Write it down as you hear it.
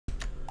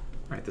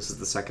right, this is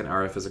the second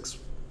hour of Physics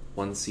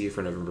 1C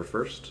for November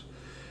 1st.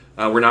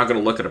 We're now going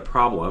to look at a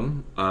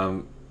problem.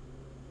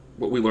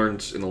 What we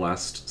learned in the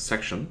last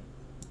section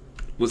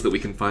was that we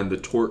can find the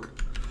torque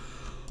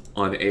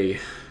on a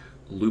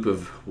loop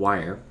of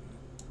wire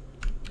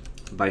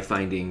by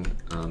finding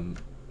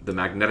the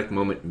magnetic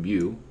moment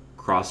mu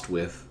crossed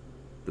with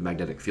the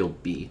magnetic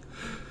field B.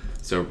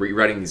 So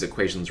rewriting these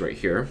equations right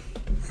here,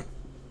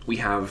 we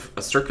have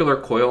a circular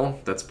coil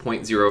that's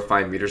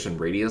 0.05 meters in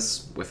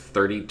radius with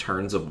 30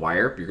 turns of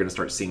wire. You're going to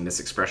start seeing this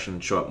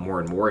expression show up more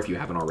and more if you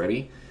haven't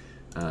already.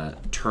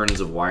 Turns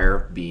of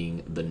wire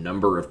being the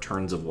number of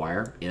turns of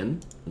wire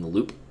in the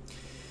loop.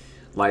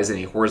 Lies in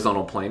a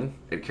horizontal plane.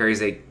 It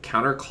carries a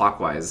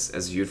counterclockwise,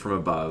 as viewed from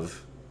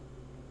above,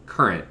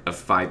 current of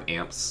 5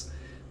 amps.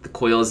 The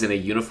coil is in a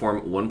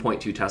uniform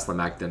 1.2 Tesla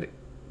magnetic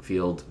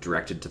field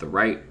directed to the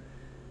right.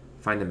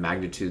 Find the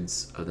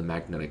magnitudes of the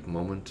magnetic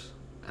moment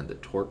and the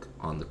torque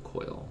on the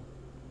coil.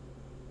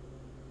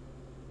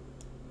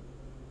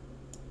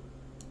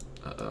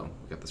 Uh-oh,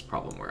 we got this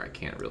problem where I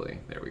can't really,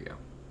 there we go.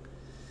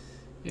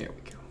 There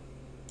we go.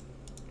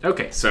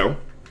 Okay, so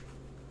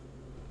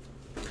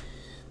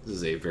this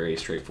is a very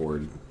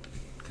straightforward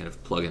kind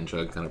of plug and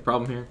chug kind of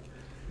problem here.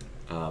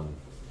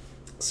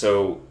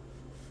 So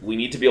we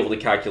need to be able to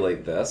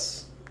calculate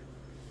this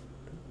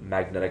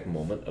magnetic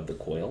moment of the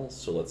coil,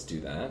 so let's do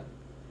that.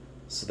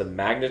 So the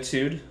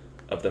magnitude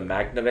of the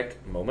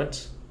magnetic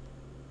moment,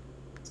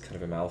 it's kind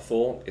of a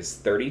mouthful, is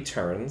 30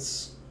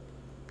 turns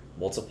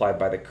multiplied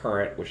by the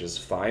current, which is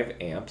 5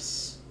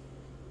 amps.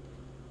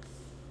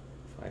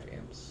 5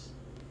 amps.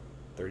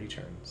 30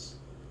 turns.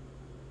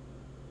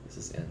 This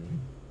is N.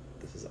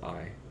 This is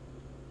I.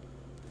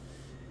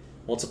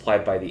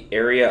 Multiplied by the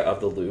area of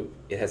the loop.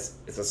 It's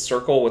a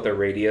circle with a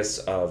radius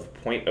of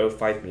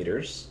 0.05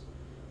 meters.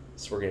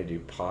 So we're going to do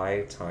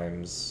pi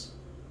times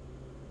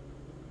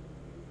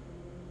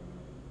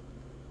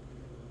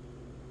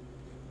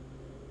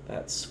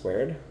that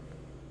squared.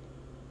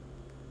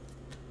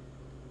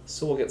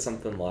 So we'll get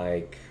something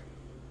like,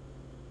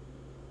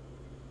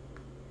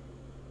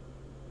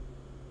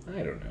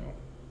 I don't know.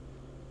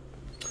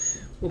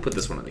 We'll put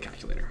this one in the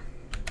calculator.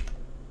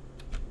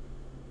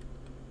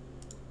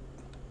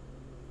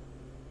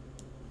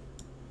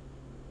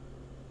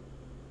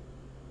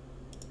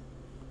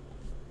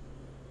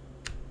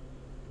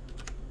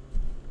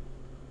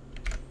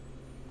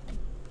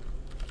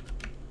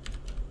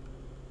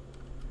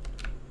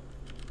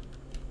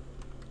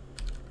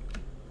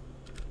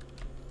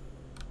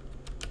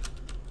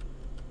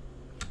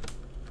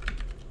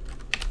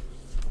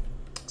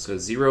 So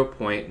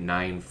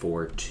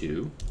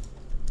 0.942.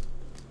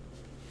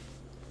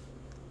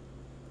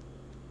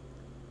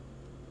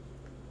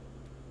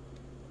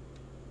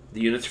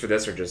 The units for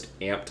this are just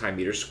amp time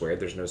meter squared.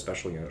 There's no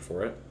special unit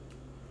for it.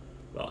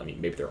 Well, I mean,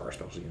 maybe there are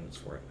special units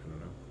for it. I don't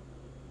know.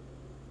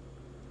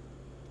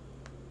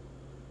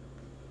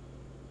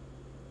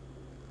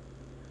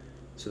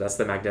 So that's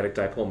the magnetic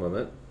dipole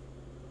moment.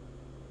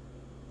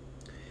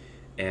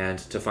 And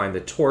to find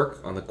the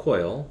torque on the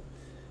coil,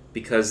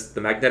 because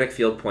the magnetic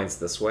field points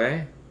this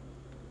way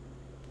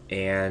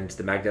and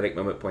the magnetic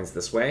moment points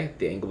this way,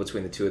 the angle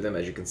between the two of them,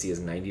 as you can see,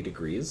 is 90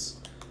 degrees.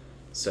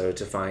 So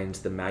to find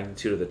the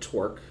magnitude of the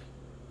torque,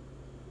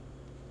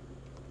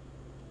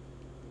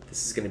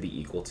 this is going to be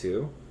equal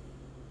to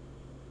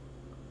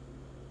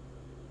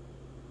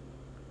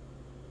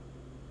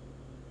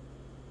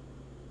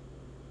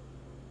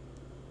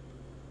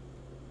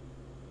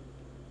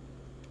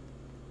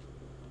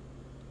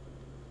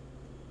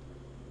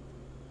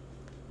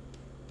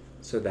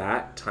so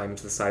that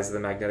times the size of the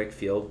magnetic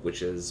field,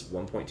 which is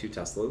 1.2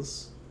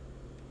 teslas.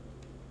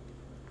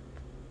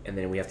 And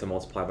then we have to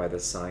multiply by the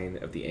sine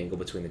of the angle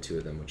between the two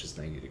of them, which is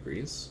 90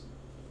 degrees.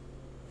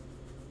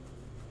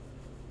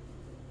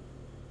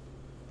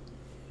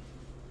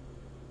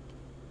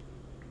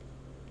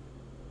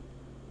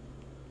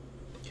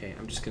 Okay,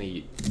 I'm just going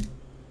to...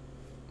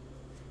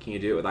 Can you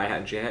do it with I hat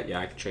and J hat? Yeah,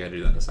 I can show you how to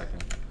do that in a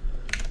second.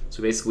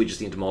 So basically, we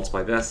just need to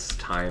multiply this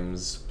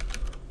times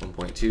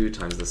 1.2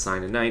 times the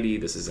sine of 90.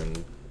 This is in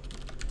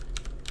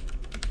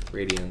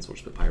radians. We'll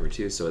just put pi over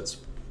 2. So it's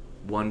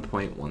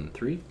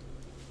 1.13.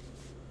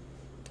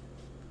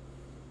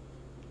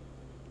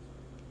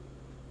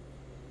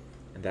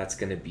 And that's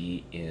going to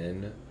be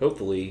in,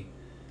 hopefully,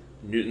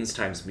 newtons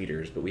times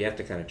meters. But we have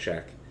to kind of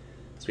check.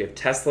 So we have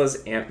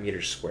Tesla's amp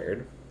meters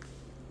squared.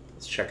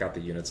 Let's check out the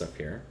units up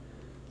here.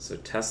 So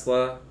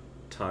Tesla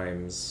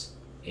times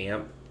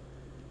amp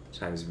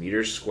times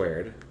meters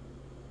squared.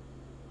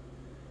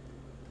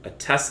 A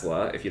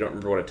Tesla, if you don't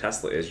remember what a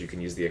Tesla is, you can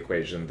use the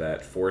equation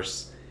that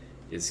force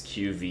is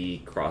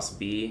QV cross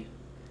B,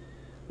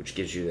 which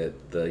gives you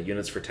that the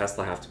units for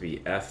Tesla have to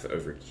be F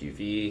over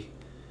QV.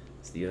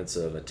 So the units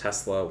of a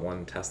Tesla,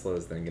 1 Tesla,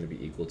 is then going to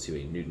be equal to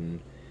a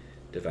Newton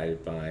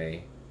divided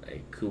by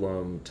a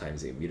Coulomb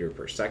times a meter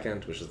per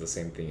second, which is the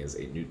same thing as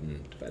a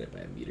Newton divided by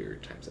a meter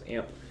times an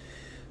amp.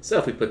 So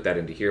if we put that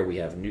into here, we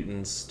have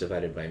newtons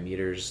divided by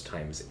meters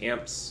times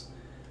amps,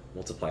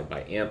 multiplied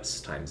by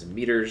amps times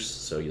meters.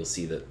 So you'll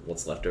see that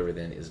what's left over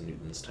then is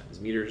newtons times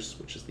meters,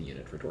 which is the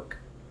unit for torque.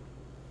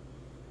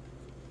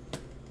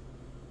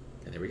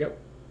 And there we go.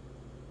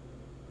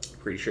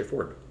 Pretty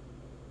straightforward.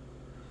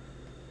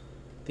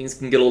 Things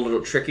can get a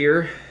little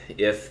trickier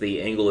if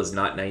the angle is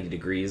not 90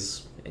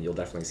 degrees, and you'll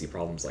definitely see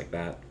problems like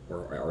that,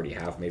 or I already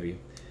have maybe.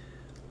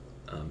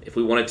 If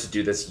we wanted to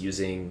do this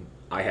using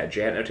I hat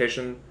J hat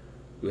notation,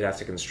 we would have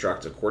to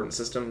construct a coordinate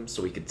system.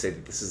 So we could say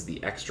that this is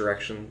the x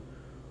direction.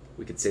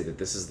 We could say that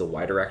this is the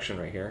y direction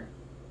right here.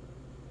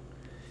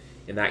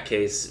 In that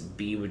case,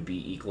 B would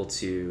be equal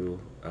to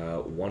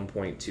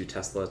 1.2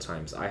 Tesla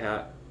times I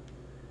hat,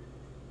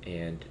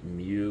 and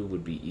mu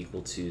would be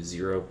equal to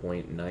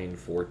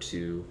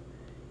 0.942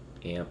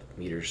 amp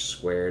meters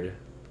squared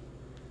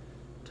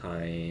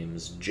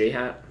times J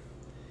hat.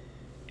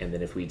 And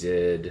then if we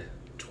did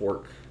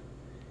torque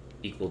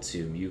equal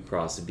to mu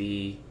cross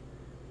B,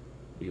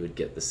 we would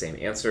get the same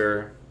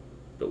answer,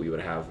 but we would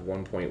have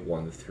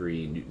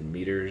 1.13 Newton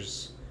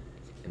meters,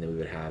 and then we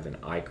would have an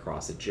I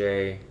cross a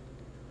J,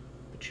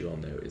 which you all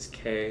know is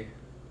K.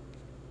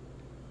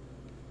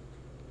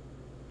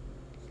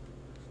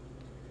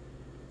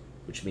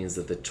 Which means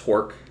that the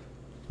torque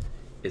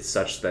is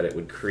such that it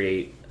would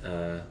create,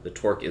 the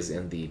torque is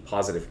in the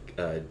positive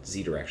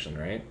z direction,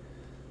 right?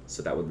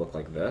 So that would look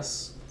like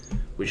this,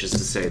 which is to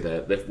say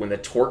that when the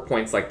torque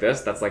points like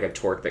this, that's like a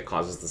torque that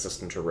causes the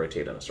system to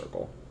rotate in a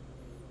circle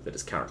that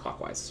is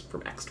counterclockwise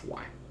from x to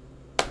y.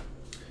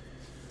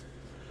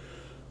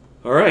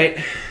 All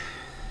right,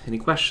 any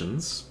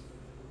questions?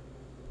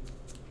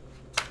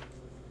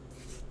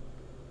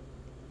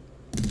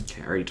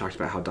 Okay, I already talked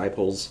about how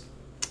dipoles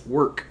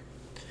work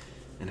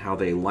and how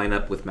they line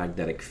up with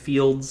magnetic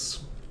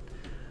fields.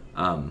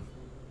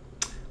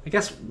 I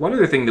guess one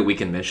other thing that we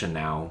can mention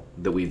now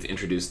that we've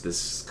introduced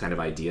this kind of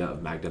idea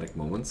of magnetic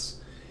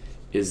moments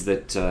is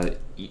that,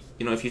 you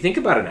know, if you think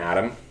about an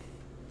atom,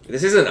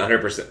 this isn't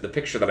 100%, the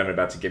picture that I'm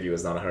about to give you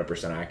is not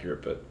 100%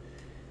 accurate, but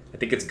I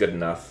think it's good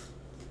enough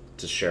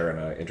to share in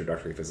an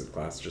introductory physics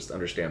class. Just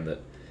understand that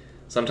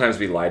sometimes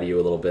we lie to you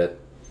a little bit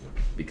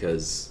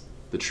because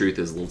the truth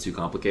is a little too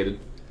complicated.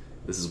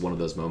 This is one of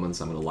those moments.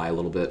 I'm going to lie a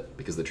little bit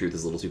because the truth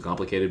is a little too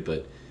complicated,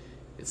 but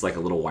it's like a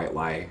little white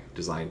lie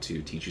designed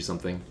to teach you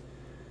something.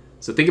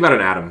 So think about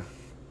an atom.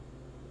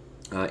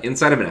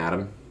 Inside of an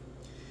atom,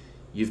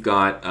 you've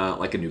got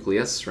like a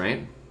nucleus,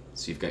 right?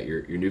 So you've got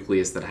your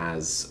nucleus that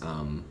has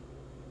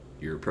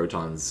your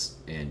protons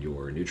and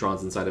your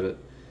neutrons inside of it.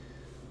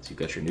 So you've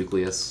got your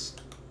nucleus.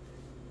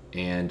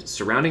 And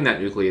surrounding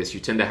that nucleus, you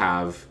tend to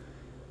have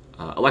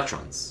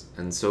electrons.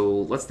 And so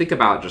let's think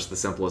about just the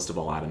simplest of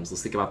all atoms.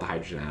 Let's think about the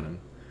hydrogen atom,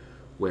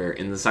 where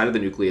in the side of the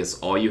nucleus,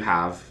 all you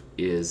have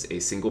is a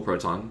single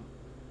proton.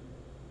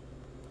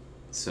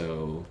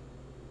 So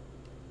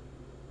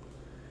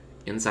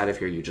inside of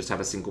here, you just have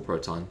a single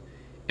proton.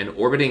 And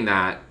orbiting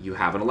that, you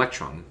have an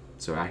electron.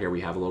 So out here we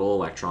have a little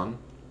electron,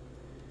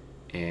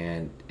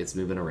 and it's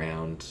moving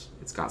around.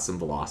 It's got some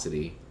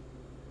velocity,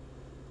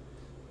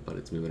 but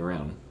it's moving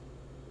around.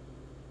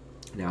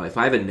 Now, if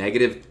I have a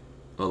negative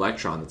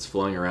electron that's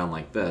flowing around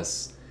like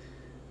this,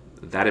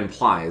 that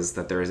implies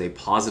that there is a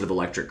positive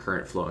electric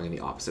current flowing in the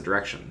opposite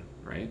direction,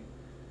 right?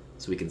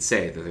 So we can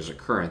say that there's a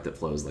current that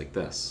flows like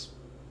this.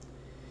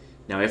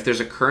 Now, if there's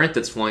a current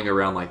that's flowing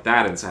around like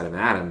that inside of an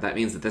atom, that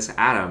means that this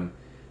atom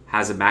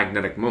has a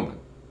magnetic moment.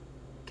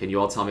 Can you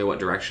all tell me what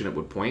direction it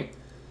would point?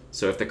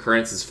 So if the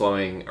current is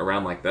flowing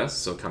around like this,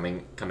 so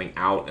coming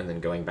out and then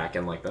going back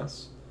in like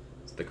this,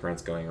 so the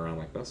current's going around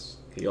like this,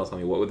 can you all tell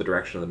me what would the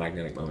direction of the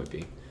magnetic moment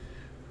be?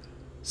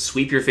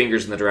 Sweep your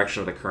fingers in the direction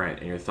of the current,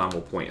 and your thumb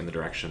will point in the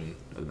direction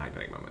of the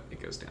magnetic moment.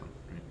 It goes down,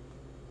 right?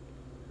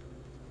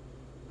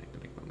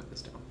 Magnetic moment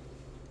is down.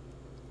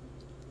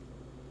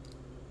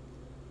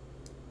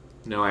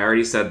 No, I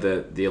already said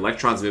that the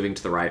electron's moving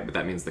to the right, but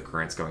that means the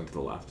current's going to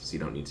the left, so you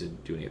don't need to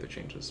do any other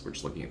changes. We're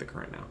just looking at the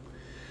current now.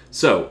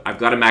 So I've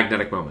got a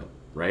magnetic moment,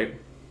 right?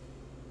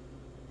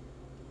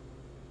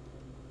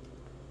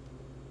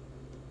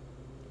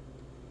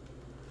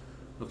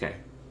 Okay.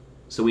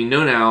 So we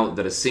know now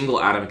that a single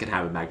atom can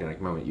have a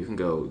magnetic moment. You can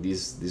go,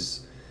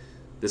 this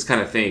kind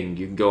of thing,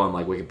 you can go on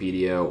like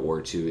Wikipedia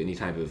or to any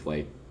type of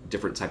like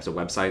different types of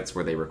websites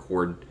where they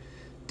record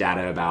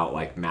data about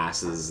like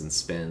masses and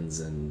spins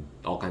and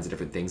all kinds of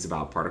different things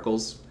about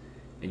particles.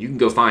 And you can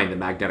go find the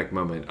magnetic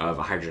moment of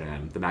a hydrogen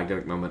atom, the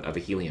magnetic moment of a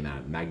helium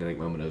atom, the magnetic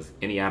moment of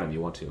any atom you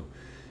want to.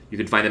 You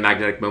can find the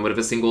magnetic moment of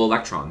a single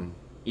electron.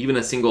 Even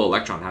a single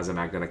electron has a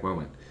magnetic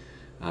moment.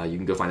 You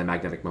can go find the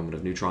magnetic moment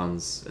of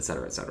neutrons,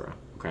 etc., etc.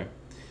 Okay?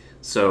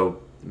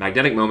 So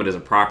magnetic moment is a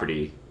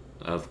property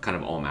of kind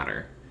of all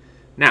matter.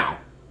 Now,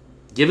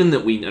 given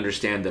that we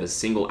understand that a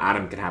single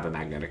atom can have a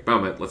magnetic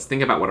moment, let's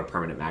think about what a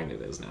permanent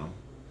magnet is now.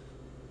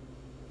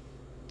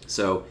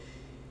 So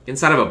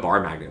inside of a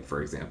bar magnet,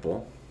 for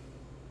example,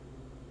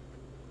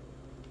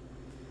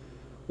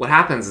 what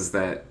happens is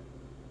that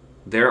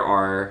there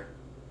are,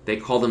 they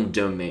call them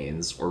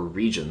domains or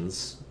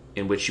regions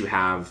in which you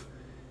have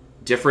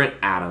different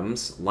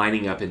atoms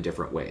lining up in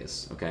different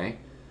ways, okay?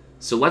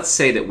 So let's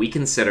say that we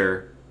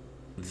consider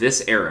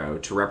this arrow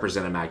to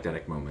represent a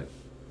magnetic moment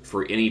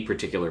for any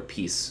particular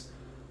piece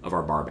of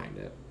our bar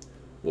magnet,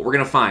 what we're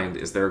going to find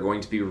is there are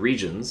going to be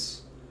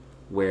regions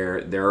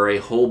where there are a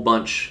whole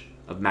bunch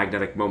of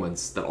magnetic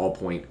moments that all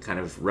point kind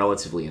of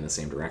relatively in the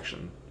same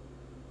direction.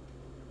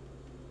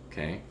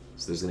 Okay,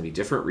 so there's going to be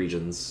different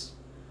regions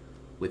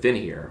within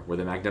here where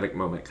the magnetic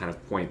moment kind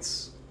of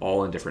points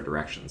all in different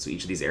directions. So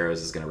each of these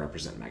arrows is going to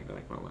represent a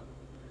magnetic moment.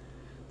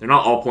 They're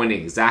not all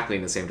pointing exactly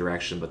in the same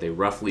direction, but they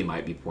roughly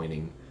might be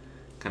pointing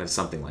kind of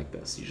something like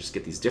this. You just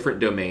get these different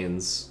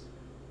domains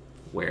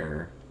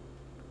where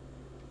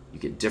you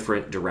get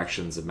different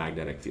directions of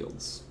magnetic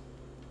fields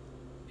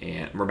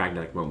and more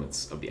magnetic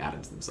moments of the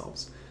atoms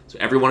themselves. So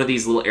every one of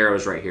these little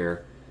arrows right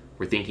here,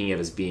 we're thinking of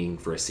as being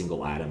for a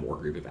single atom or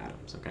group of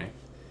atoms, okay?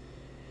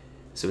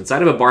 So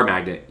inside of a bar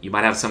magnet, you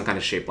might have some kind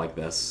of shape like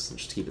this.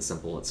 Just to keep it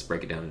simple, let's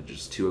break it down into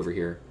just two over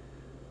here.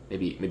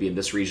 Maybe in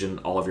this region,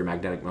 all of your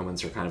magnetic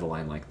moments are kind of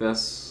aligned like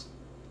this.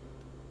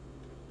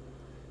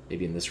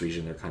 Maybe in this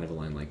region, they're kind of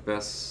aligned like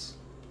this.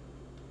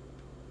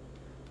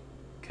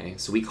 Okay,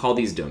 so we call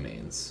these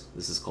domains.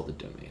 This is called a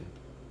domain.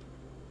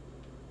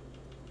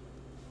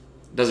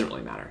 It doesn't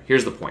really matter.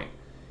 Here's the point.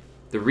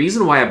 The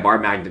reason why a bar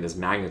magnet is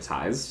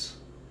magnetized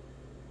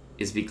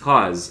is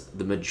because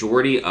the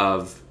majority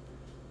of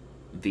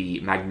the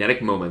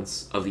magnetic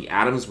moments of the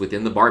atoms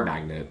within the bar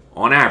magnet,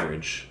 on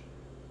average,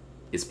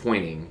 is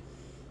pointing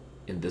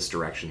in this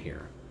direction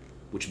here,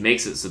 which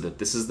makes it so that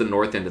this is the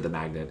north end of the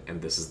magnet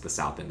and this is the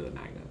south end of the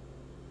magnet.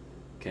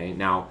 Okay,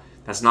 now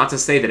that's not to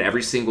say that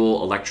every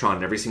single electron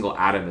and every single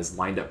atom is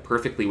lined up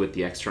perfectly with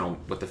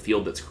the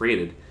field that's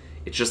created.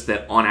 It's just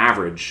that on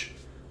average,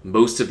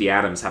 most of the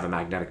atoms have a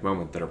magnetic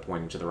moment that are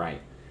pointing to the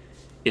right.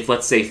 If,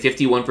 let's say,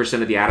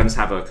 51% of the atoms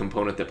have a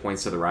component that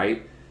points to the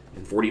right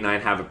and 49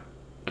 have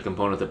a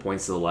component that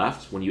points to the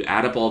left, when you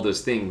add up all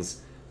those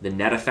things, the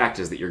net effect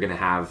is that you're going to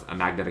have a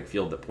magnetic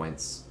field that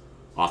points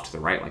off to the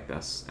right like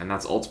this. And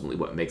that's ultimately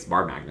what makes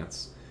bar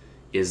magnets,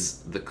 is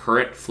the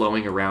current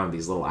flowing around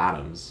these little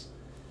atoms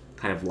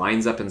kind of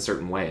lines up in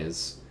certain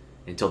ways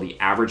until the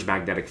average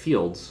magnetic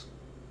field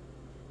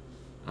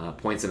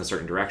points in a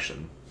certain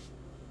direction.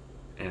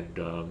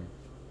 And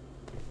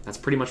that's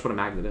pretty much what a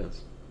magnet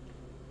is.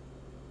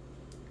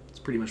 It's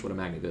pretty much what a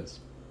magnet is.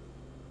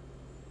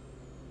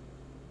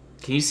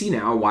 Can you see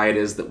now why it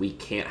is that we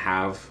can't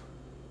have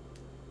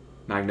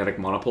magnetic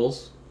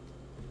monopoles?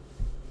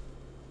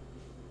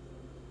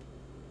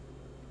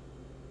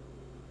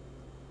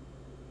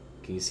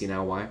 Can you see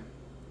now why?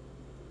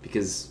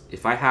 Because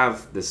if I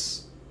have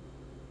this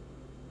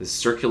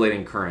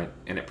circulating current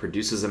and it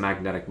produces a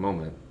magnetic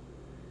moment,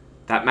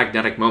 that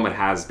magnetic moment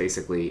has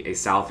basically a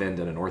south end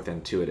and a north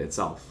end to it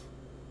itself.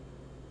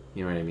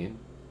 You know what I mean?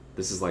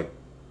 This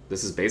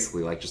is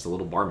basically like just a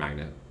little bar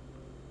magnet.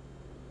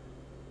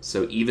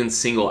 So even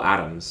single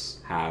atoms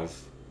have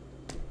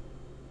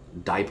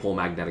dipole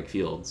magnetic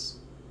fields,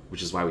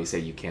 which is why we say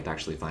you can't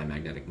actually find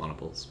magnetic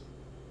monopoles.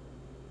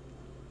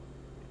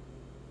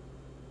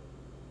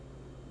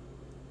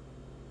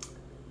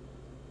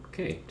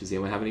 Okay, does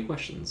anyone have any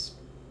questions?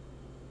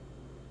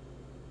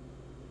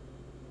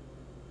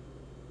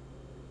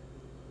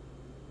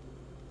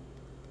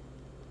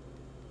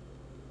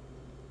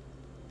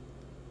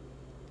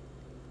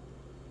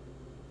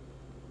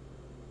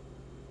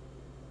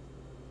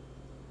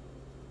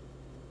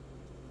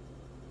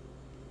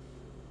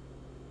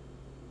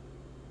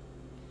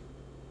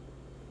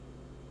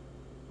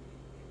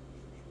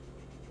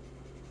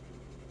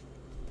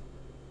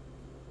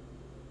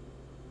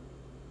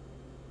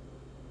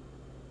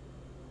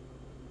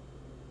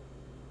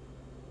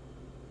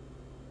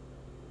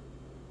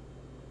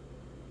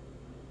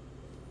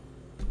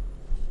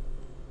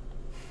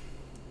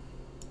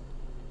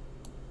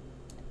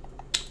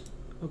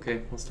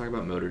 Okay, let's talk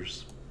about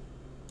motors.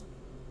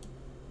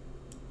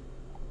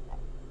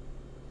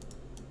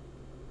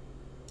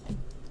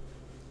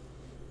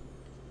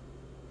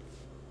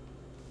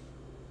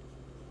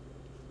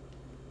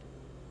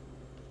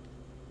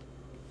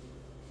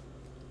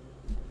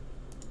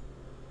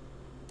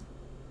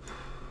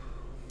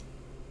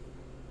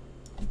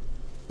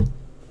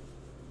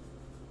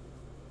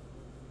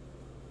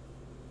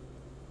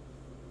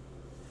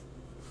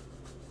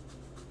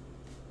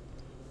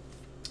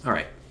 All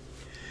right.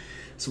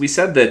 So we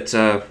said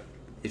that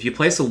if you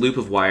place a loop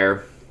of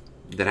wire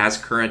that has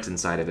current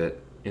inside of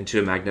it into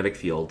a magnetic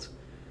field,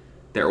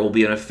 there will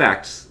be an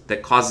effect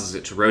that causes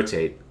it to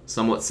rotate,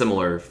 somewhat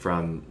similar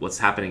from what's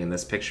happening in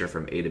this picture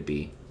from A to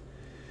B.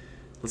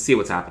 Let's see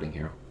what's happening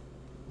here.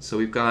 So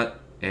we've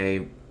got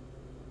a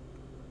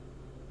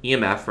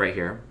EMF right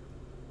here.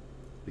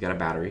 We got a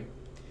battery.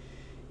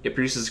 It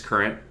produces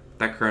current.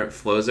 That current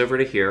flows over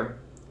to here.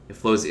 It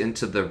flows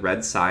into the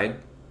red side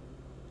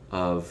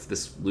of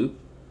this loop.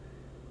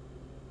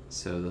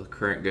 So the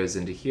current goes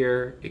into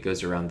here, it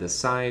goes around this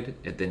side,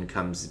 it then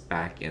comes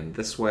back in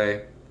this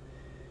way,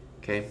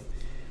 okay?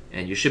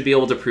 And you should be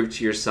able to prove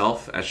to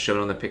yourself, as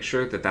shown on the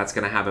picture, that that's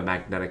going to have a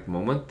magnetic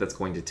moment that's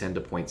going to tend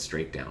to point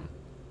straight down,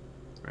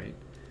 right?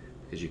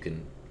 Because you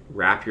can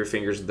wrap your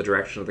fingers in the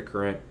direction of the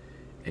current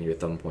and your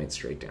thumb points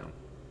straight down.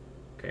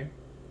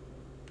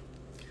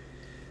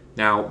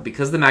 Now,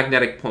 because the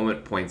magnetic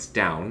moment points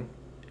down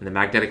and the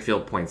magnetic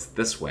field points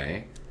this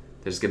way,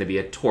 there's going to be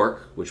a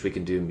torque, which we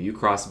can do mu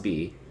cross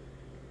B,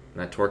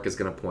 and that torque is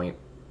going to point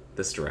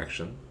this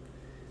direction.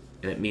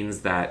 And it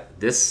means that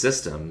this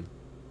system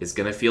is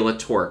going to feel a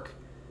torque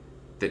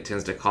that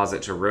tends to cause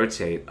it to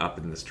rotate up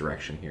in this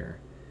direction here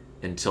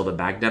until the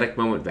magnetic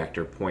moment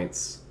vector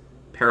points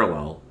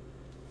parallel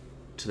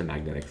to the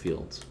magnetic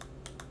field.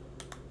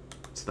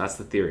 So that's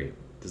the theory.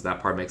 Does that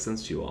part make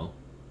sense to you all?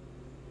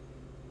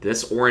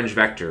 This orange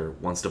vector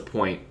wants to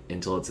point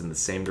until it's in the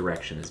same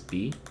direction as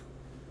B.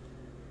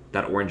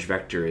 That orange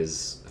vector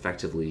is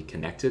effectively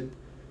connected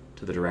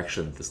to the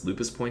direction that this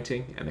loop is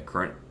pointing and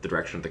the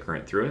direction of the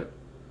current through it.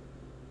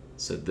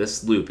 So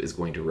this loop is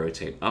going to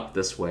rotate up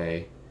this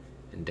way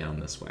and down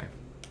this way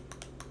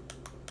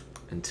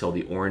until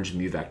the orange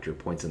mu vector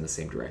points in the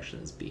same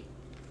direction as B.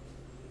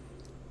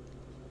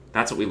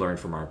 That's what we learned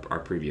from our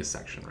previous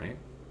section, right?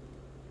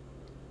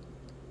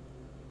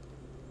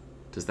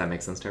 Does that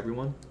make sense to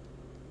everyone?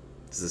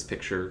 Is this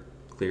picture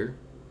clear?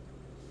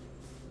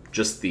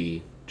 Just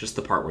the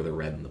part where the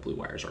red and the blue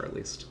wires are, at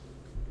least.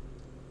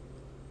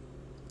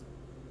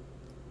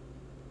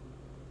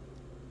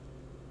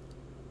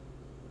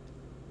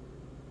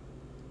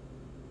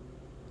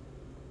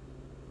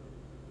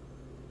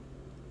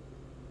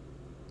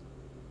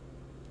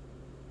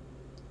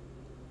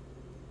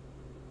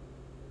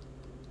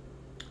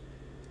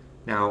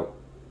 Now,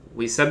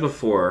 we said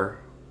before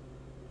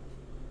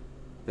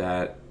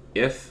that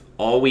if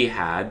all we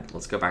had,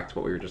 let's go back to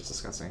what we were just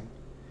discussing.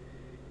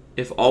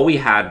 If all we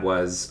had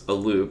was a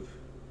loop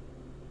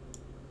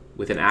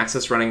with an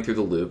axis running through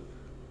the loop,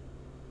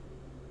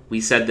 we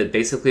said that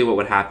basically what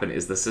would happen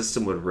is the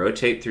system would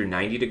rotate through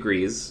 90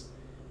 degrees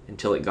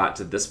until it got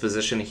to this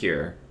position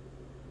here,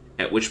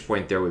 at which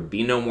point there would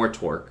be no more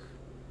torque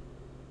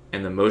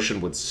and the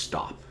motion would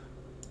stop,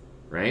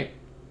 right?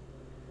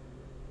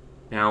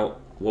 Now,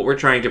 what we're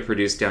trying to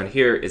produce down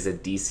here is a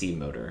DC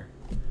motor.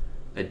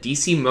 A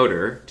DC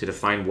motor, to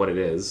define what it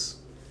is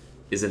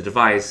a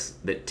device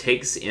that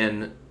takes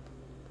in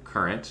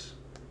current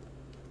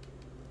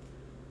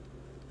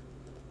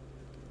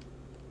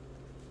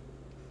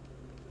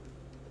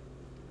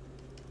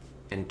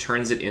and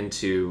turns it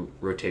into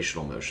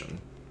rotational motion.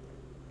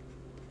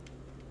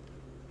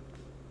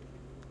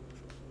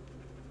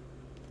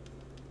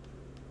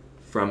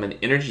 From an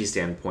energy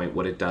standpoint,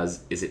 what it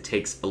does is it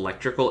takes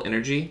electrical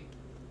energy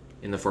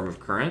in the form of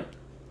current,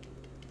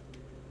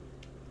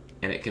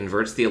 and it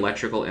converts the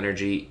electrical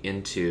energy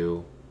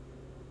into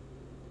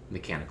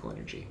mechanical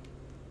energy.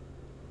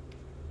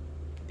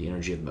 The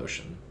energy of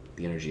motion,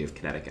 the energy of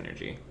kinetic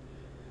energy.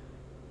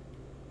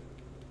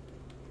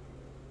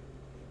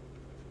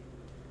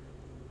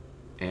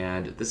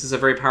 And this is a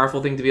very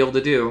powerful thing to be able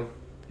to do.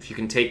 If you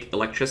can take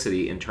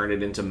electricity and turn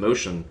it into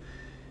motion,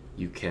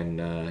 you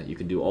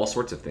can do all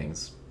sorts of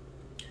things.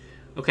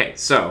 Okay,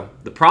 so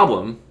the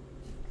problem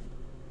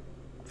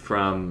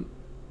from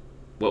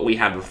what we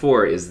had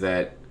before is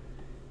that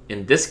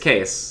in this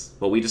case,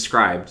 what we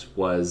described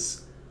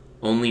was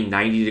only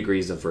 90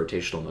 degrees of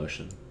rotational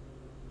motion.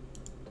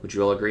 Would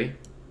you all agree?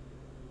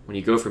 When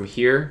you go from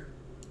here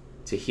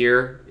to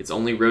here, it's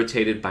only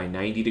rotated by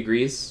 90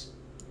 degrees.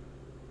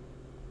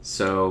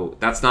 So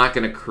that's not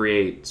going to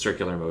create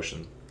circular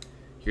motion.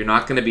 You're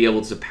not going to be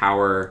able to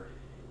power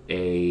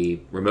a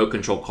remote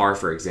control car,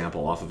 for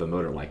example, off of a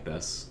motor like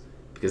this.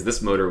 Because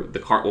this motor,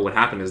 what would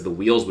happen is the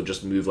wheels would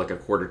just move like a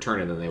quarter turn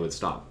and then they would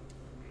stop.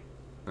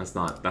 That's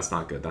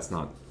not good.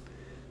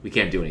 We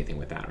can't do anything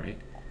with that, right?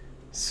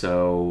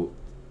 So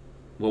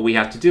what we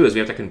have to do is we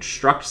have to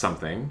construct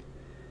something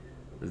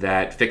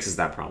that fixes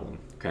that problem,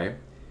 okay?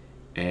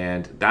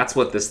 And that's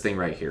what this thing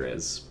right here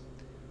is.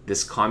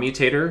 This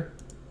commutator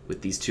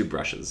with these two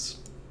brushes.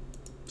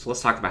 So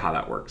let's talk about how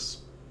that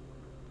works.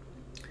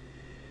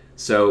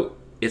 So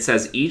it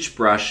says each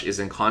brush is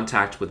in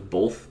contact with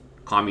both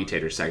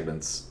commutator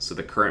segments, so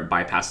the current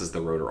bypasses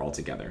the rotor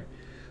altogether.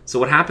 So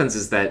what happens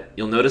is that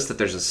you'll notice that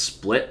there's a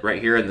split right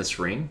here in this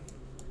ring.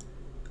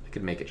 I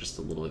could make it just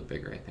a little bit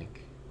bigger, I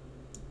think.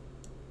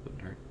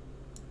 Wouldn't hurt.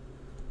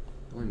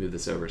 Let me move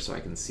this over so I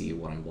can see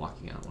what I'm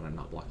blocking out, what I'm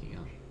not blocking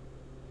out.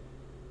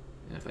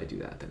 And if I do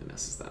that, then it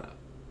messes that up.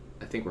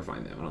 I think we're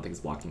fine though. I don't think it's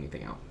blocking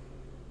anything out.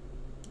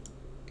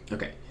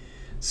 Okay,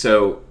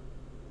 so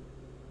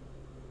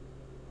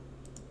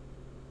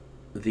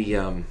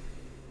the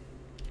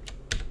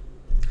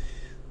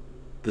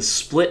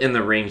split in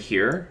the ring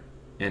here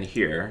and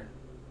here,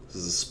 this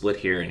is a split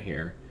here and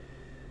here,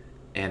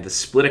 and the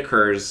split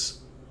occurs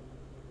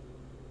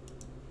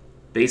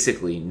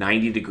basically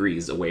 90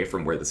 degrees away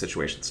from where the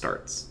situation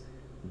starts.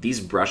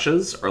 These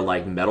brushes are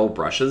like metal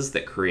brushes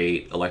that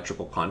create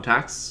electrical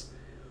contacts,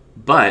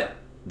 but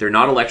they're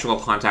not electrical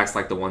contacts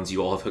like the ones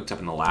you all have hooked up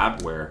in the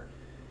lab where,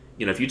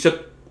 you know, if you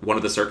took one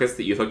of the circuits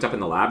that you hooked up in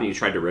the lab and you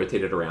tried to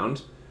rotate it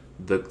around,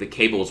 the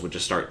cables would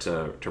just start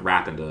to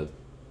wrap into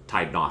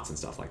tied knots and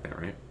stuff like that,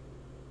 right?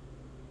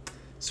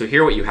 So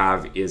here what you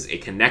have is a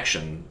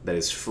connection that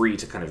is free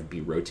to kind of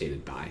be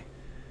rotated by.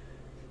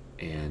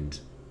 And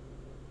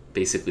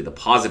basically the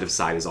positive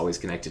side is always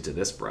connected to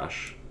this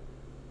brush,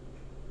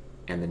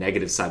 and the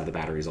negative side of the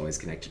battery is always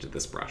connected to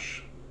this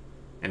brush.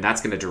 And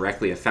that's going to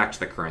directly affect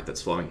the current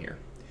that's flowing here.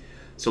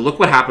 So look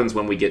what happens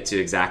when we get to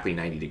exactly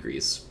 90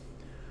 degrees.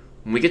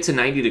 When we get to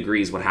 90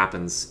 degrees, what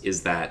happens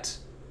is that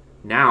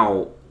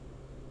now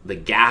the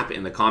gap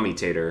in the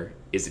commutator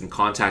is in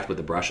contact with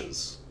the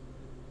brushes.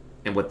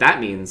 And what that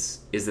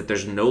means is that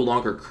there's no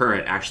longer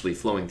current actually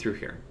flowing through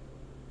here.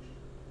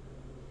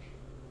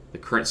 The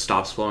current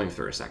stops flowing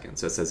for a second.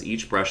 So it says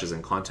each brush is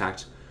in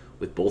contact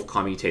with both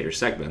commutator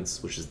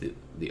segments, which is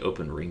the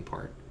open ring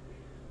part.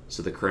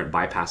 So the current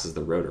bypasses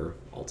the rotor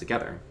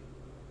altogether.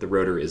 The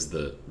rotor is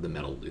the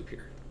metal loop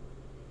here.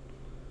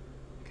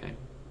 Okay.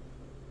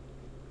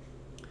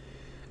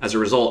 As a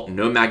result,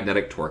 no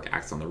magnetic torque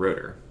acts on the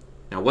rotor.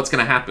 Now what's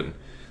going to happen?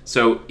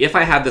 So if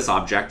I had this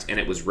object and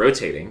it was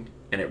rotating,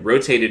 and it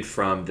rotated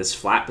from this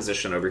flat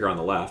position over here on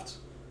the left,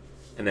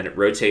 and then it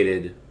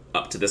rotated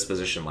up to this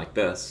position like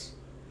this,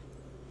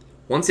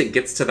 once it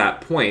gets to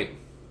that point,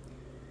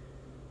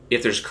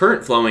 if there's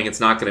current flowing, it's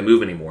not going to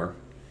move anymore.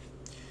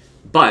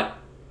 But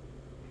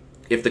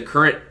if the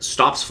current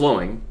stops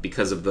flowing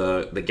because of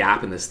the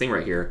gap in this thing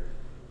right here,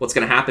 what's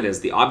going to happen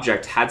is the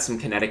object had some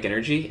kinetic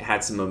energy,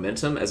 had some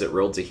momentum as it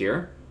rolled to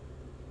here,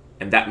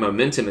 and that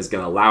momentum is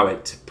going to allow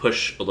it to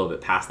push a little bit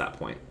past that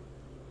point.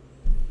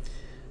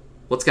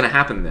 What's going to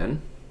happen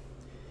then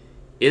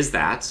is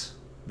that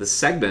the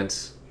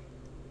segment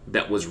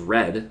that was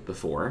red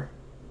before,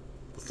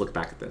 let's look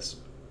back at this.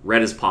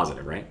 Red is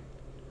positive, right?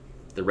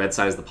 The red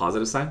side is the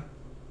positive side.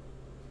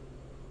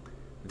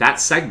 That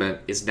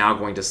segment is now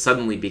going to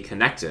suddenly be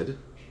connected,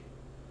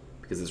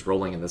 because it's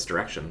rolling in this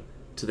direction,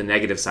 to the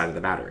negative side of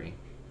the battery.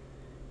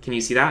 Can you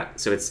see that?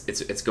 So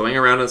it's going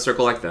around in a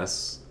circle like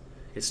this.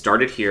 It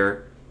started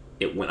here,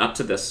 it went up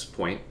to this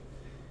point,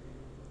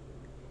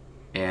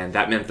 and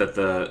that meant that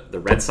the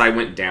red side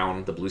went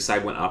down, the blue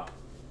side went up,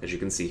 as you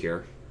can see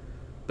here.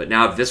 But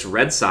now this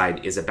red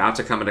side is about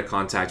to come into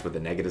contact with the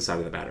negative side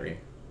of the battery.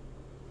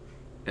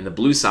 And the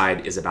blue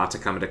side is about to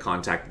come into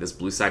contact, this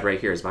blue side right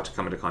here is about to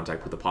come into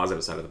contact with the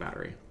positive side of the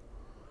battery.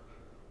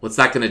 What's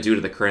that going to do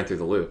to the current through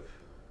the loop?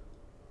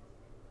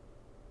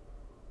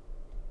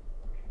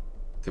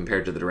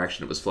 Compared to the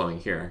direction it was flowing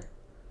here.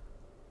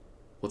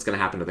 What's going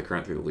to happen to the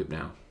current through the loop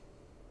now?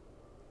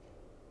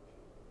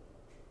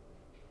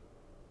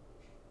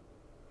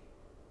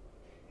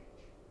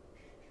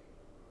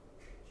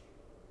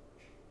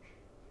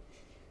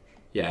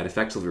 Yeah, it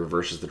effectively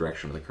reverses the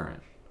direction of the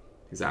current.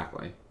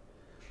 Exactly.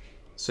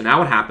 So now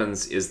what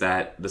happens is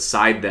that the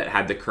side that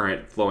had the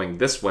current flowing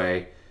this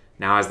way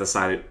now has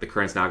the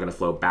current's now going to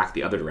flow back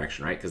the other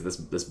direction, right? Because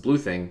this blue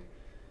thing,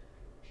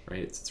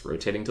 right, it's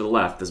rotating to the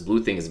left. This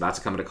blue thing is about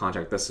to come into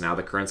contact with this, so now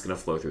the current's going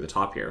to flow through the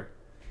top here.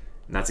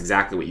 And that's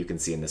exactly what you can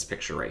see in this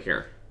picture right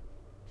here.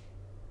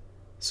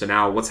 So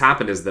now what's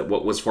happened is that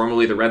what was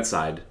formerly the red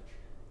side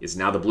is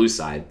now the blue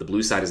side. The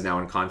blue side is now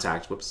in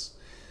contact,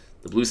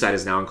 the blue side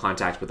is now in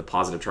contact with the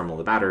positive terminal of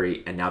the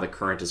battery, and now the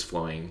current is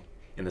flowing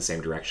in the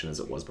same direction as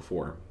it was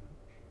before.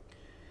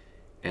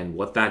 And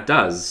what that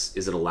does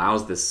is it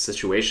allows this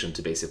situation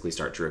to basically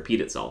start to repeat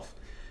itself.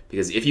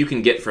 Because if you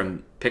can get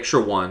from picture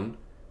 1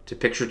 to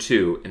picture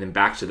 2 and then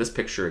back to this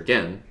picture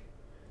again,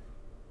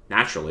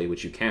 naturally,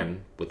 which you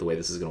can with the way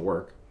this is going to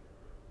work,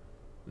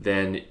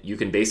 then you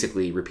can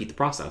basically repeat the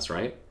process,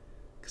 right?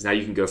 Because now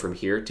you can go from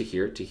here to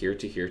here to here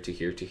to here to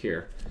here to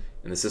here,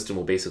 and the system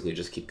will basically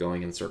just keep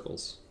going in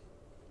circles.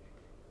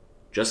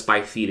 Just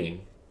by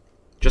feeding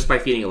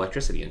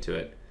electricity into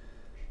it.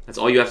 That's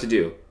all you have to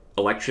do.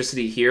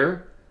 Electricity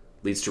here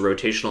leads to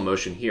rotational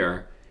motion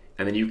here,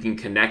 and then you can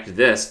connect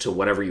this to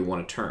whatever you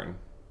want to turn,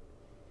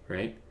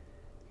 right?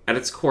 At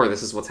its core,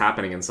 this is what's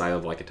happening inside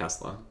of like a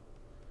Tesla.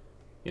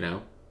 You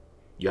know,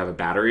 you have a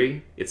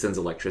battery, it sends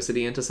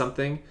electricity into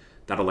something,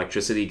 that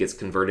electricity gets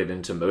converted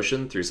into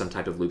motion through some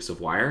type of loops of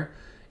wire,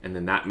 and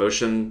then that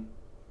motion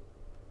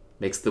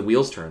makes the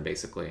wheels turn,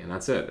 basically, and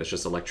that's it. It's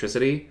just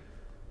electricity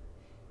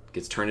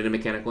gets turned into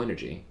mechanical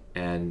energy.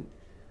 And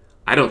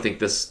I don't think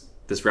this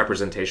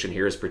representation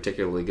here is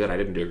particularly good. I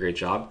didn't do a great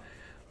job,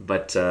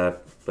 but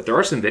there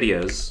are some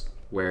videos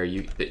where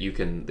that you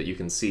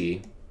can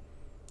see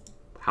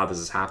how this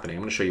is happening.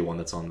 I'm going to show you one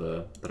that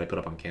I put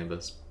up on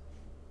Canvas.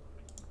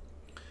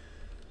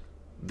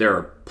 There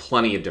are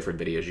plenty of different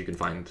videos you can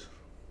find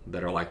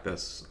that are like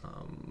this.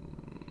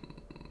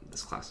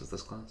 This class is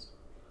this class.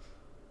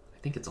 I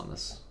think it's on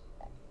this.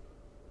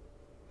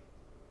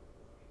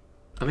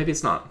 Oh, maybe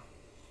it's not.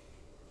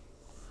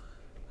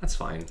 That's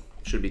fine.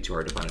 Shouldn't be too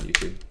hard to find on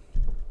YouTube.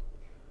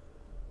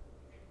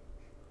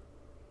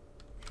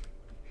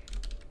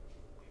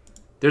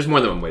 There's more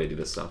than one way to do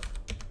this stuff.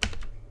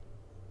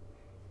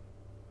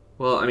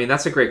 Well, I mean,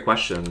 that's a great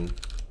question.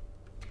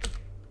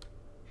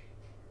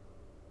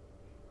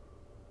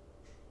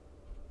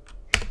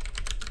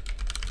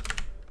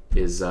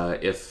 Is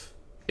if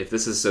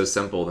this is so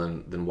simple,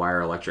 then why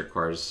are electric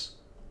cars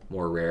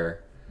more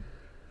rare?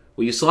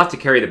 Well, you still have to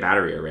carry the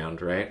battery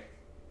around, right?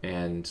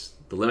 And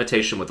the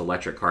limitation with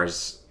electric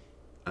cars,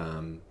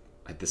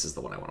 I This is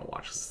the one I want to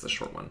watch. This is the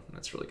short one.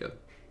 That's really good.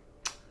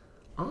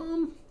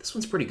 This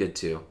one's pretty good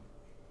too.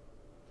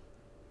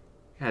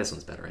 Yeah, this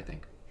one's better, I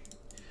think.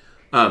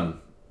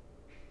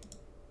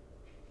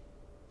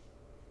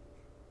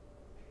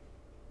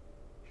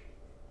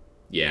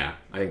 Yeah,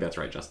 I think that's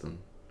right, Justin.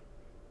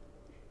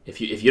 If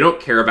you don't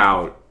care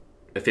about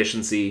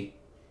efficiency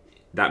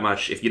that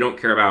much, if you don't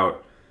care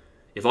about,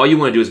 if all you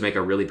want to do is make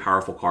a really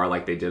powerful car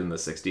like they did in the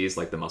 60s,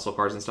 like the muscle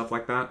cars and stuff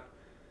like that,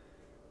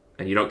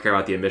 and you don't care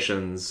about the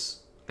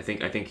emissions, I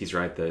think he's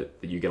right that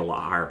you get a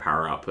lot higher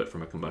power output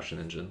from a combustion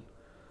engine.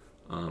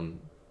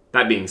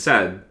 That being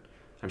said,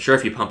 I'm sure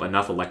if you pump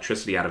enough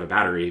electricity out of a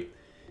battery,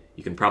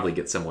 you can probably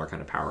get similar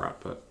kind of power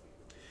output.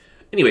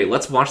 Anyway,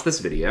 let's watch this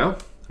video.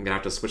 I'm gonna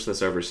have to switch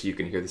this over so you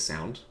can hear the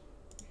sound.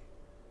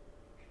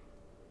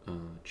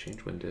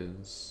 Change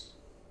windows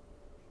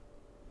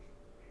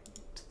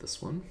to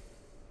this one.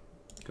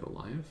 Go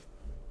live.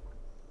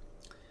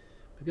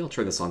 Maybe I'll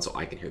turn this on so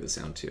I can hear the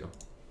sound too.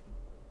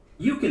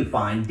 You can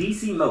find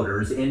DC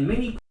motors in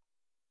many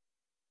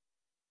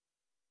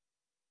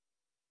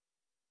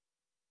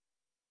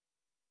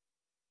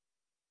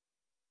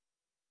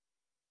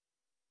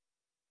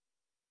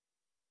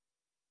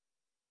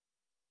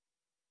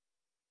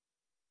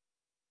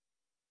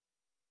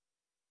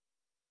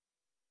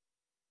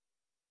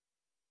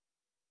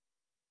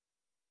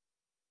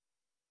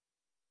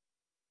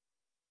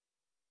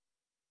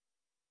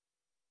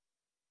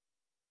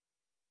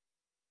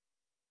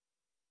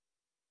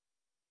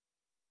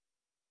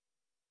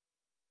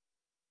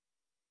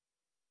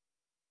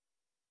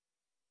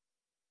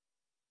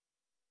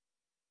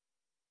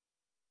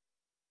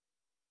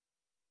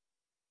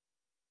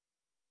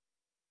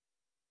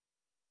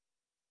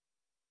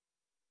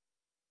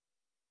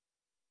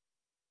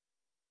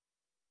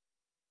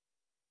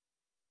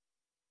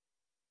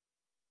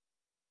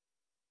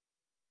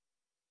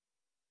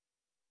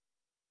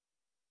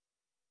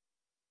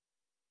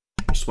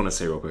I just want to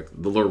say real quick,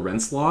 the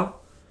Lorentz law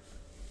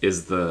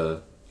is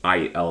the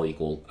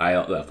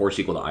force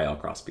equal to IL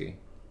cross B,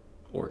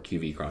 or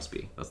QV cross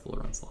B. That's the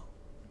Lorentz law.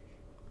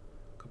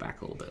 Go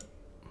back a little bit.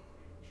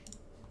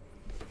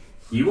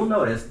 You will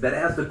notice that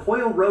as the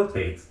coil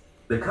rotates,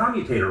 the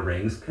commutator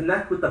rings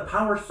connect with the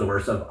power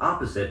source of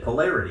opposite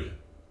polarity.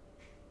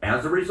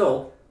 As a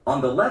result,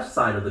 on the left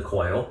side of the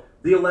coil,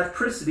 the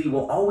electricity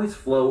will always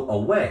flow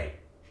away,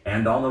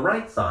 and on the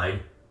right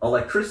side,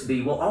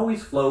 electricity will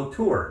always flow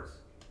towards.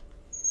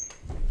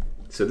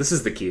 So this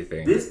is the key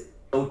thing. This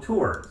flow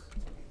towards.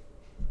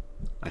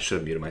 I should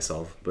have muted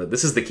myself, but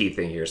this is the key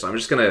thing here. So I'm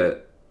just gonna,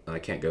 I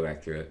can't go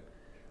back through it.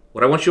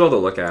 What I want you all to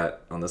look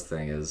at on this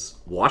thing is,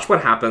 watch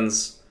what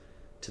happens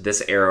to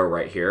this arrow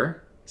right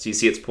here. So you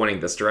see it's pointing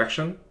this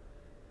direction,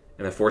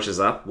 and the force is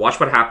up. Watch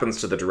what happens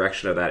to the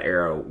direction of that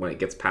arrow when it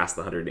gets past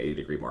the 180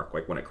 degree mark,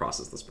 like when it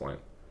crosses this point.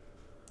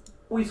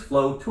 Always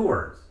flow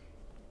towards.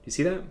 Do you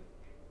see that?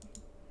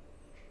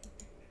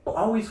 Will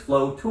always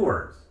flow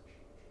towards.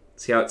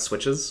 See how it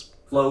switches?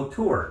 Flow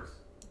towards.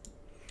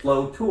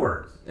 Flow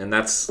towards. And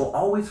that's... Will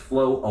always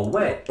flow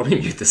away. Let me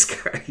mute this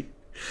guy.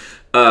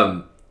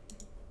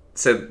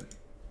 So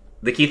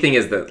the key thing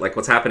is that, like,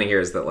 what's happening here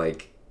is that,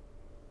 like,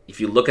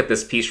 if you look at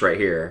this piece right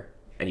here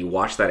and you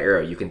watch that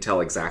arrow, you can tell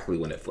exactly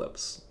when it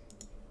flips.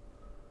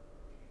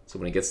 So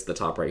when it gets to the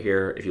top right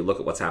here, if you look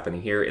at what's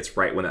happening here, it's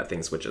right when that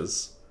thing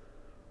switches.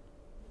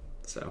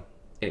 So,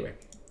 anyway,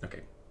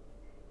 okay.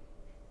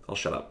 I'll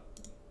shut up.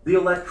 The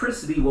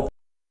electricity will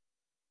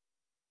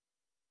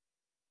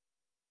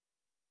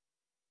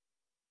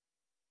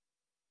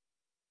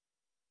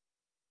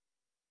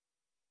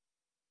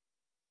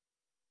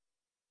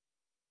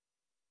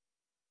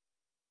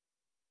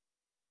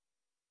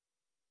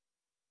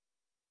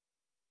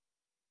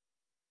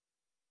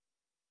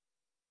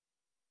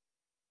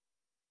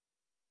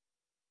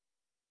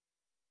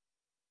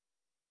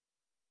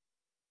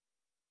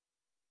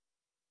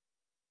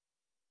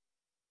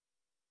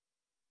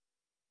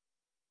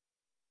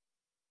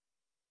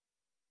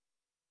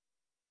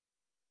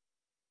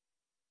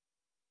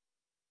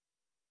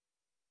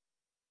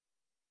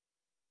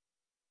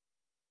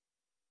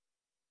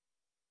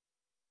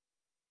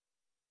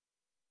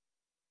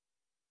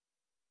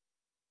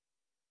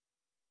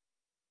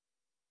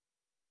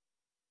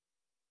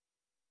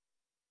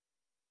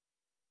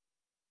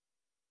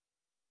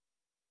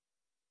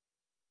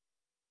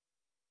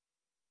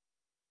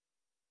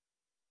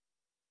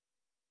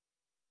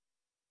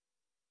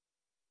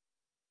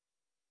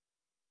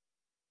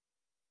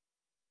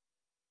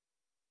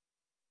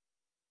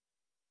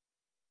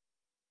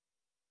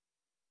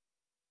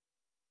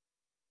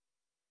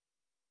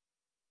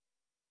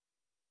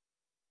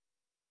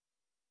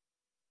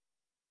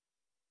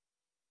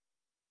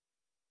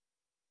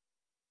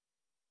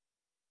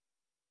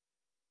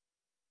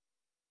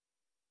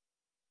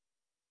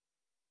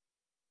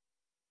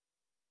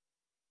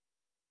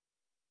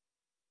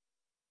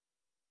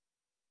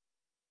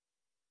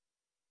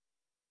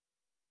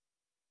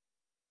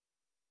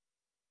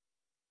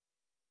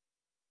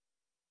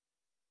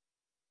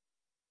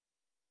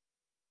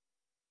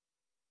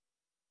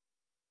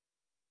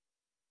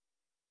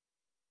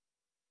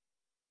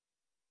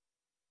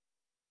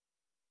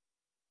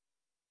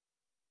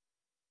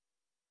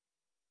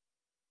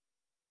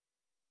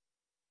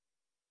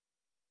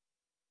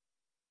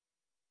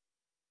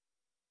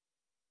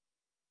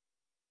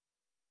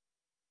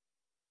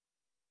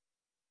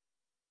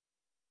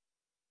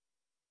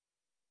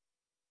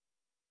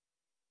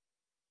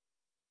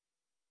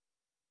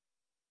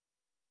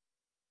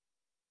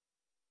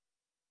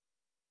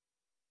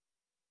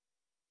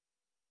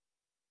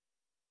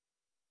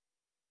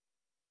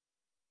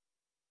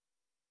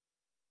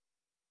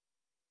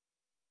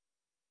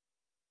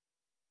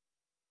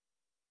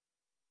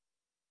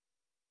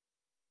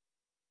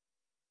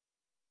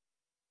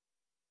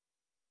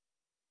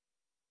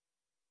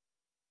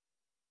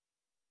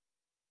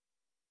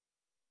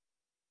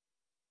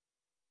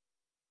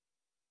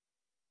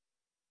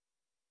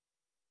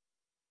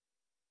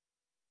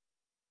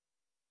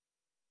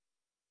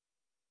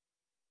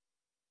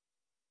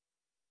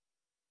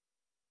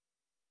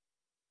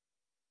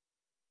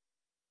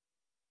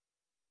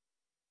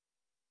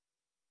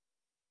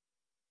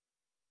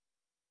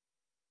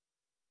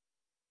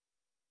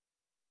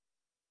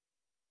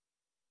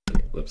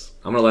clips.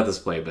 I'm gonna let this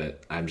play,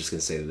 but I'm just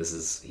gonna say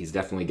that he's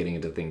definitely getting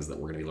into things that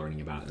we're gonna be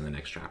learning about in the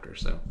next chapter.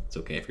 So it's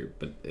okay if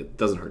but it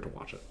doesn't hurt to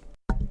watch it.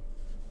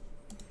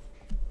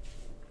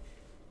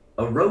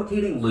 A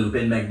rotating loop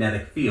in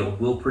magnetic field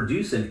will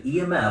produce an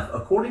EMF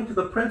according to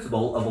the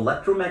principle of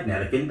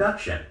electromagnetic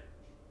induction.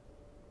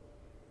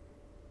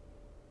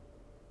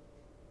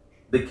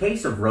 The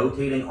case of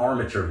rotating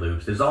armature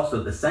loops is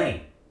also the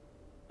same.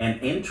 An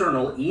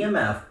internal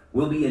EMF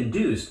will be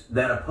induced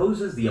that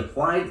opposes the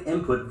applied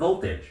input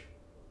voltage.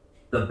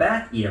 The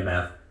back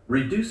EMF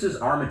reduces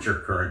armature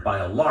current by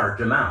a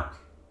large amount.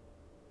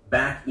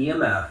 Back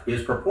EMF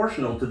is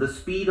proportional to the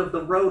speed of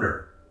the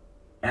rotor.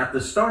 At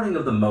the starting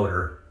of the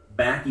motor,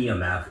 back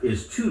EMF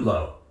is too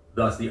low,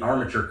 thus the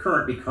armature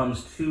current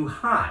becomes too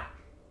high,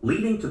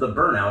 leading to the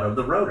burnout of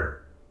the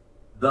rotor.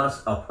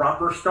 Thus, a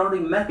proper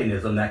starting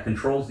mechanism that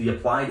controls the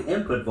applied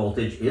input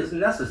voltage is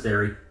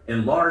necessary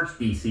in large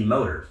DC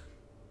motors.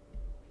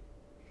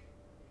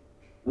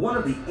 One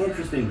of the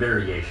interesting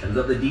variations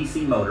of the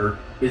DC motor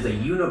is a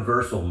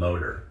universal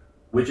motor,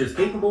 which is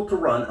capable to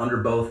run under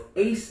both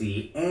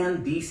AC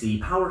and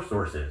DC power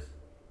sources.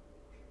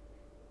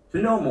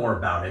 To know more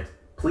about it,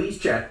 please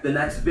check the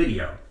next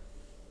video.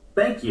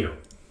 Thank you.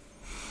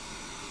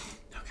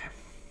 Okay.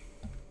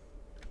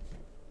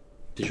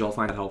 Did you all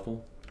find it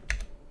helpful?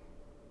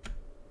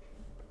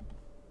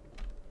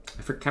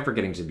 I kept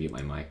forgetting to mute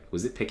my mic.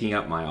 Was it picking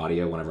up my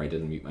audio whenever I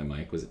didn't mute my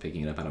mic? Was it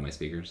picking it up out of my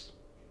speakers?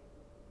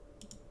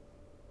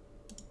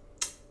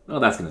 Oh,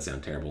 that's going to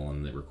sound terrible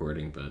on the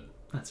recording, but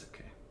that's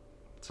okay.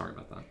 Sorry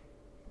about that.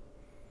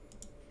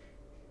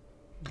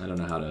 I don't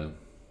know how to...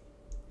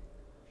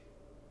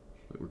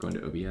 Wait, we're going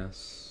to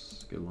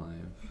OBS, go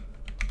live,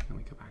 and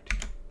we go back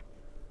to...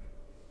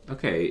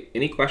 Okay,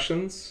 any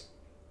questions?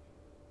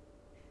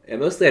 And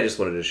mostly I just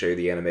wanted to show you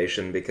the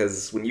animation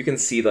because when you can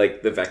see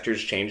like the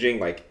vectors changing,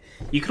 like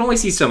you can only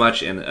see so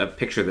much in a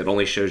picture that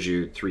only shows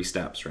you 3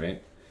 steps,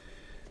 right?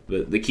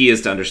 But the key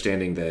is to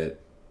understanding that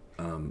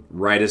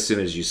right as soon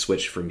as you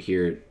switch from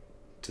here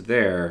to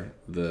there,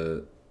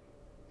 the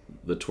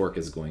torque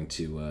is going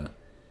to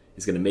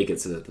make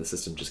it so that the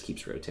system just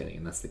keeps rotating,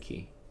 and that's the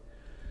key.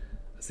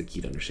 That's the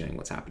key to understanding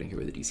what's happening here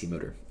with the DC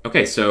motor.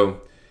 Okay,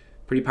 so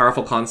pretty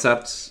powerful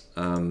concept.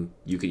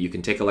 You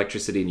can take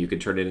electricity and you can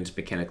turn it into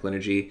mechanical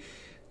energy.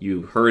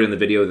 You heard in the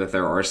video that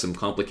there are some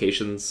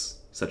complications,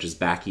 such as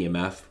back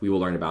EMF. We will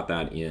learn about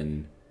that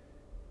in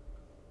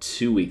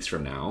 2 weeks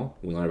from now.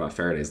 We'll learn about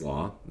Faraday's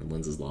law and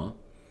Lenz's law.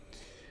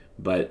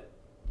 But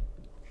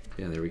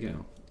yeah, there we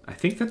go. I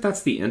think that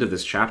that's the end of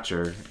this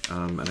chapter,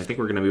 and I think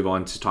we're going to move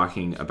on to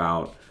talking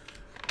about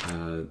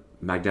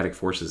magnetic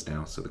forces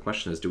now. So the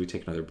question is, do we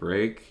take another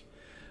break?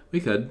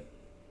 We could.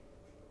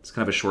 It's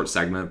kind of a short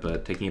segment,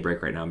 but taking a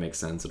break right now makes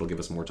sense. It'll give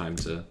us more time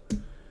to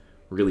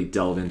really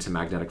delve into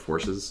magnetic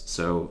forces.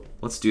 So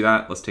let's do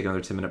that. Let's take another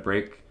 10-minute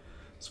break.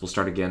 So we'll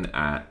start again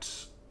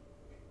at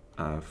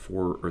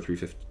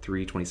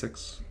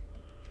 3:26.